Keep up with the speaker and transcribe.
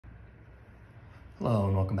Hello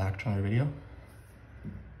and welcome back to another video.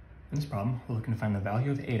 In this problem, we're looking to find the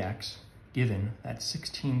value of 8x given that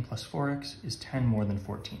 16 plus 4x is 10 more than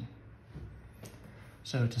 14.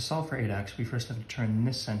 So to solve for 8x, we first have to turn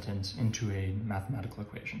this sentence into a mathematical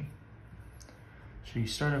equation. So you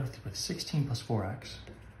start out with 16 plus 4x,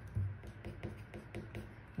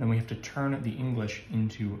 then we have to turn the English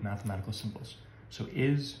into mathematical symbols. So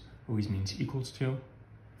is always means equals to, and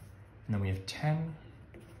then we have 10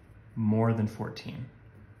 more than 14.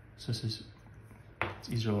 So it's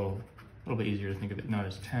easier, a little bit easier to think of it not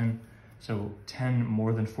as 10. So 10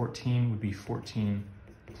 more than 14 would be 14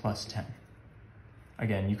 plus 10.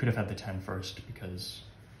 Again, you could have had the 10 first because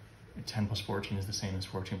 10 plus 14 is the same as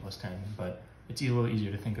 14 plus 10, but it's a little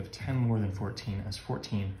easier to think of 10 more than 14 as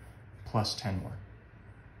 14 plus 10 more.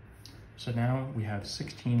 So now we have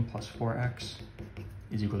 16 plus 4x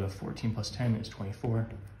is equal to 14 plus 10 is 24.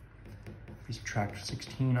 If we subtract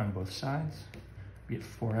 16 on both sides, we get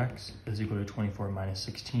 4x is equal to 24 minus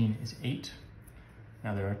 16 is 8.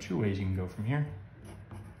 Now there are two ways you can go from here.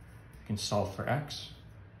 You can solve for x.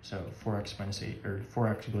 So 4x minus 8, or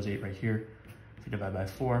 4x equals 8 right here. If we divide by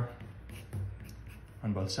 4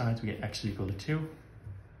 on both sides, we get x is equal to 2.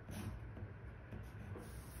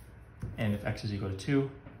 And if x is equal to 2,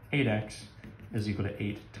 8x is equal to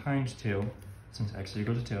 8 times 2, since x is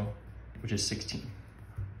equal to 2, which is 16.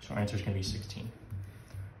 So our answer is going to be 16.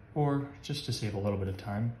 Or, just to save a little bit of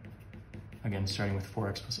time, again, starting with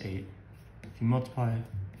 4x plus 8, if you multiply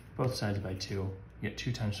both sides by 2, you get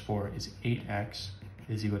 2 times 4 is 8x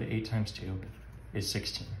is equal to 8 times 2 is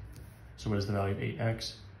 16. So what is the value of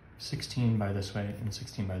 8x? 16 by this way and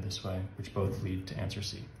 16 by this way, which both lead to answer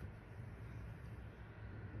C.